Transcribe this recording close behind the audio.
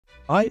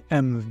I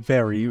am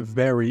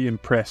very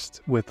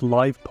impressed with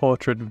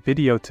LivePortrait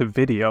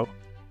Video2Video.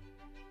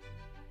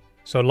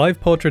 So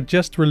LivePortrait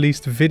just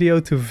released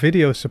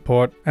Video2Video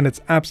support and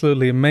it's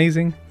absolutely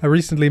amazing. I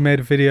recently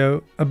made a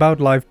video about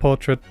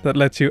LivePortrait that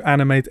lets you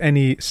animate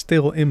any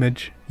still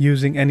image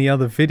using any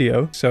other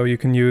video. So you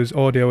can use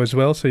audio as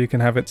well, so you can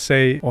have it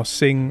say or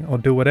sing or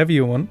do whatever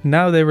you want.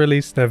 Now they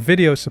released their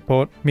video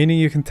support, meaning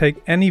you can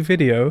take any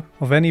video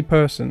of any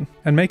person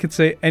and make it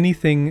say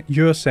anything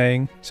you're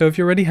saying. So if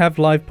you already have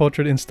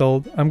LivePortrait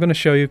installed, I'm going to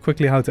show you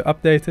quickly how to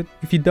update it.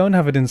 If you don't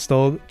have it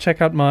installed,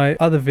 check out my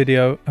other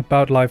video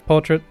about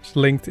LivePortrait. It's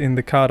linked in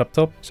the card up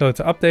top. So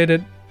to update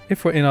it,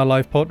 if we're in our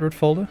LivePortrait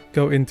folder,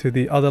 go into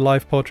the other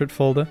LivePortrait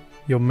folder,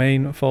 your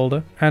main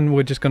folder, and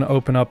we're just going to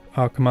open up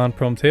our command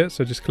prompt here.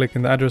 So just click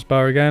in the address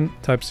bar again,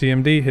 type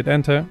CMD, hit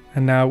enter,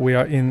 and now we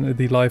are in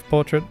the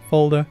LivePortrait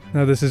folder.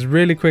 Now this is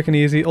really quick and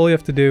easy. All you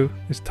have to do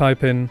is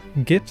type in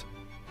git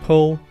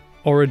pull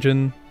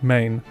origin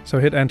main. So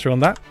hit enter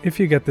on that. If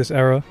you get this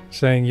error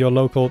saying your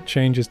local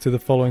changes to the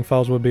following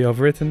files will be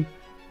overwritten,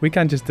 we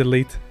can just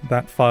delete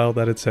that file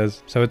that it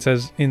says. So it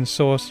says in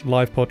source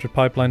LivePortrait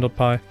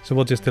pipeline.py. So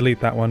we'll just delete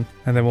that one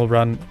and then we'll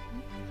run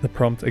the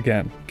prompt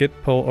again. Git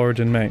pull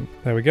origin main.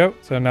 There we go.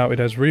 So now it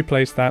has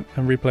replaced that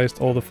and replaced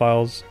all the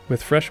files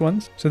with fresh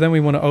ones. So then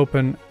we want to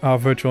open our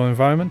virtual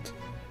environment.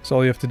 So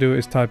all you have to do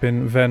is type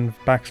in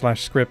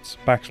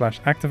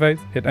ven/scripts/activate,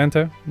 hit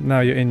enter. Now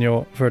you're in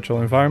your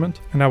virtual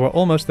environment. And now we're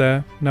almost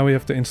there. Now we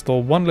have to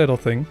install one little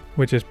thing,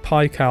 which is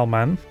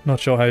pycalman. Not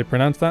sure how you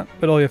pronounce that,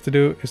 but all you have to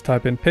do is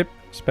type in pip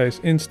space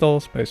install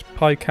space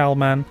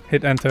pycalman,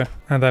 hit enter,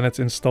 and then it's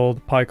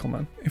installed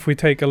pycalman. If we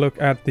take a look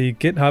at the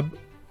GitHub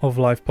of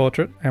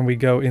LivePortrait and we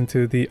go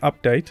into the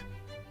update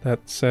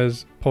that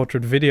says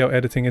portrait video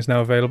editing is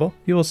now available,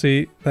 you will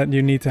see that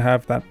you need to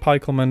have that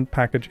pycalman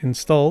package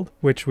installed,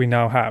 which we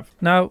now have.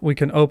 Now we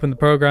can open the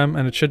program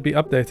and it should be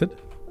updated.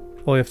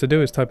 All you have to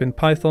do is type in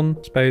python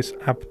space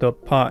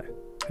app.py,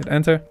 hit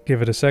enter,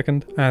 give it a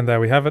second, and there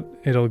we have it.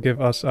 It'll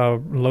give us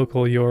our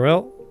local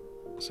URL.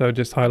 So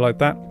just highlight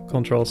that,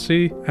 Control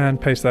C,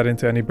 and paste that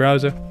into any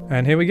browser.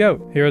 And here we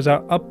go. Here is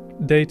our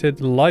updated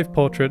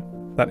LivePortrait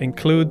that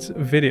includes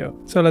video.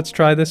 So let's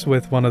try this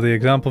with one of the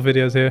example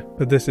videos here,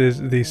 but this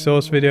is the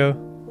source video.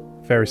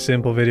 Very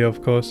simple video,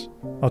 of course.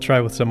 I'll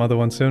try with some other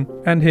ones soon.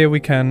 And here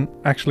we can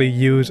actually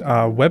use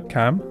our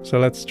webcam. So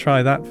let's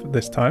try that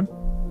this time.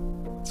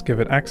 Let's give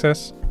it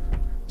access.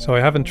 So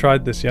I haven't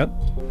tried this yet.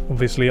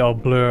 Obviously I'll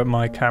blur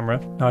my camera.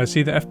 Now I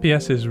see the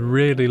FPS is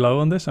really low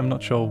on this. I'm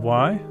not sure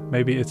why.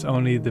 Maybe it's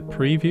only the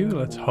preview,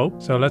 let's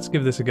hope. So let's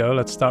give this a go.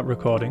 Let's start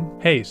recording.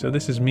 Hey, so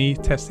this is me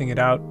testing it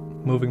out,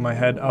 moving my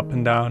head up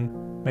and down,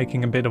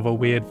 making a bit of a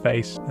weird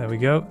face. There we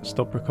go.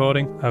 Stop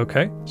recording.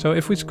 Okay. So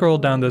if we scroll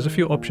down, there's a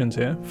few options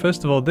here.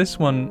 First of all, this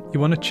one, you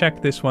want to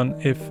check this one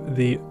if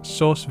the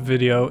source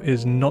video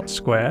is not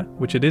square,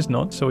 which it is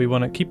not. So we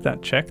want to keep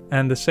that checked.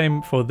 And the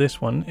same for this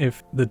one.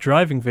 If the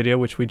driving video,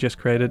 which we just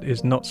created,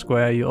 is not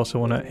square, you also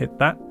want to hit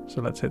that.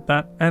 So let's hit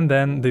that. And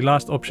then the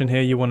last option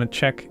here you want to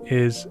check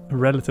is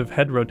relative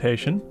head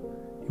rotation.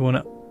 You want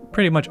to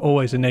pretty much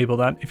always enable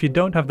that. If you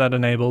don't have that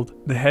enabled,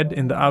 the head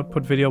in the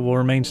output video will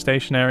remain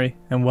stationary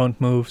and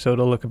won't move, so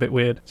it'll look a bit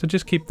weird. So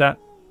just keep that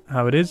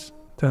how it is,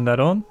 turn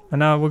that on, and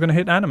now we're going to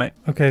hit animate.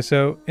 Okay,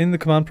 so in the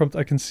command prompt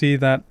I can see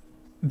that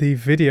the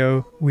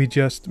video we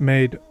just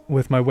made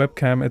with my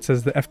webcam, it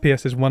says the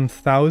FPS is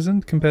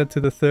 1000 compared to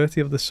the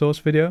 30 of the source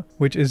video,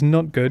 which is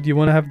not good. You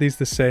want to have these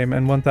the same,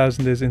 and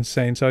 1000 is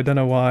insane, so I don't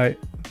know why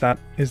that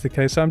is the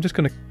case. So I'm just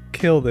going to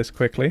kill this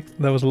quickly.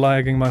 That was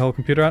lagging my whole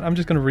computer out. I'm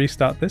just going to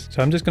restart this.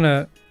 So I'm just going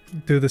to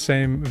do the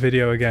same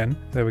video again.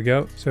 There we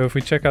go. So if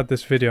we check out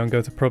this video and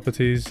go to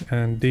properties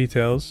and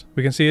details,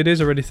 we can see it is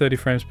already 30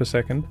 frames per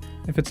second.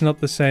 If it's not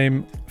the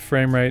same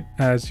frame rate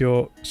as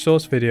your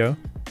source video,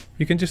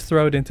 you can just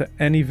throw it into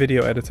any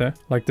video editor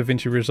like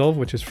DaVinci Resolve,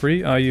 which is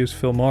free. I use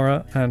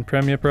Filmora and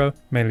Premiere Pro,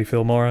 mainly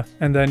Filmora.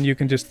 And then you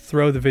can just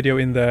throw the video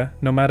in there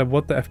no matter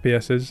what the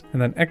FPS is,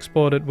 and then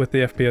export it with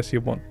the FPS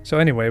you want. So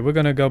anyway, we're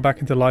going to go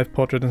back into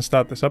LivePortrait and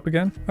start this up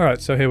again. All right,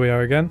 so here we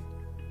are again.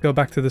 Go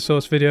back to the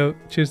source video,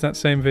 choose that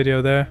same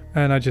video there,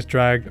 and I just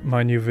dragged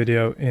my new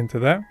video into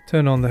there.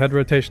 Turn on the head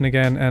rotation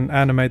again and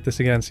animate this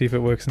again, see if it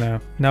works now.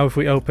 Now if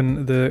we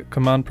open the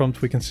command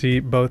prompt, we can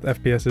see both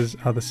FPSs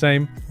are the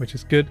same, which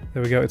is good.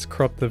 There we go, it's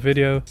cropped the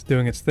video, it's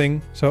doing its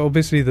thing. So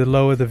obviously the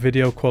lower the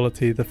video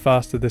quality, the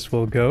faster this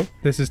will go.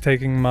 This is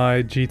taking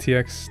my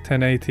GTX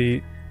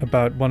 1080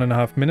 about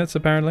 1.5 minutes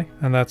apparently,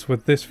 and that's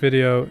with this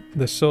video,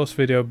 the source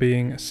video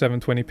being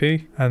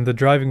 720p and the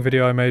driving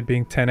video I made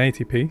being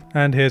 1080p.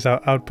 And here's our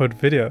output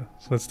video,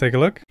 so let's take a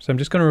look. So I'm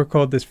just going to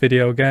record this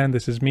video again.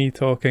 This is me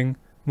talking,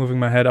 moving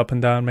my head up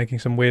and down, making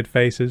some weird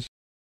faces.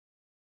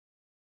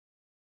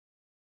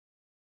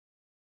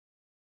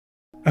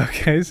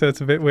 Okay, so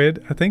it's a bit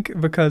weird. I think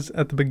because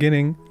at the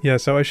beginning, yeah,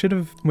 so I should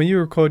have, when you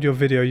record your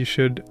video, you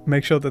should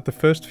make sure that the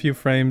first few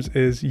frames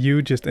is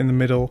you just in the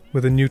middle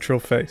with a neutral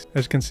face.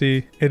 As you can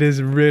see, it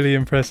is really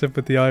impressive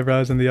with the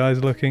eyebrows and the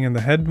eyes looking, and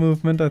the head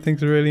movement I think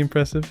is really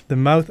impressive. The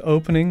mouth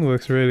opening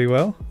works really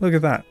well. Look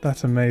at that,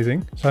 that's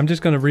amazing. So I'm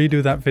just going to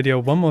redo that video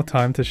one more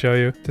time to show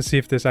you, to see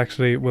if this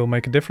actually will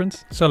make a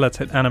difference. So let's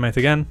hit animate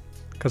again,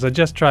 because I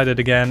just tried it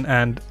again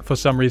and for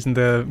some reason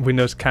the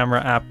Windows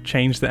Camera app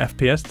changed the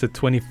FPS to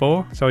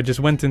 24. So I just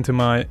went into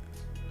my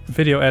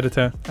video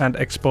editor and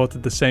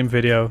exported the same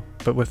video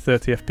but with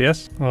 30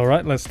 FPS.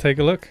 Alright, let's take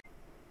a look.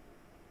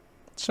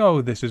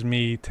 So this is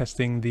me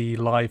testing the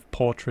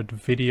LivePortrait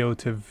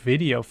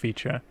video-to-video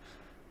feature,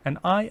 and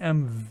I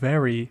am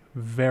very,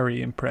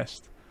 very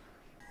impressed.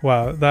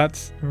 Wow,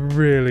 that's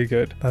really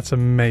good. That's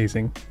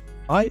amazing.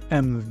 I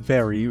am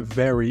very,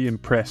 very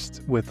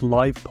impressed with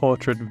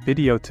LivePortrait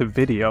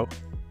video-to-video.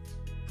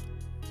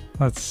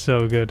 That's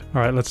so good.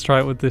 Alright, let's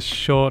try it with this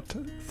short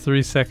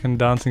 3-second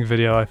dancing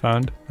video I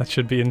found. That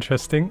should be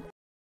interesting.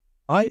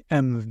 I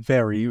am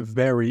very,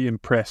 very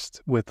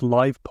impressed with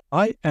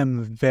LivePortrait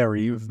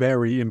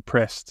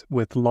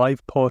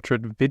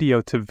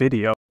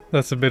video-to-video.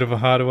 That's a bit of a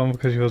harder one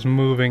because he was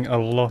moving a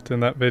lot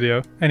in that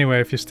video. Anyway,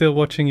 if you're still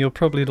watching, you'll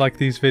probably like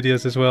these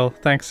videos as well.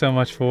 Thanks so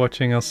much for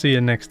watching. I'll see you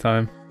next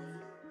time.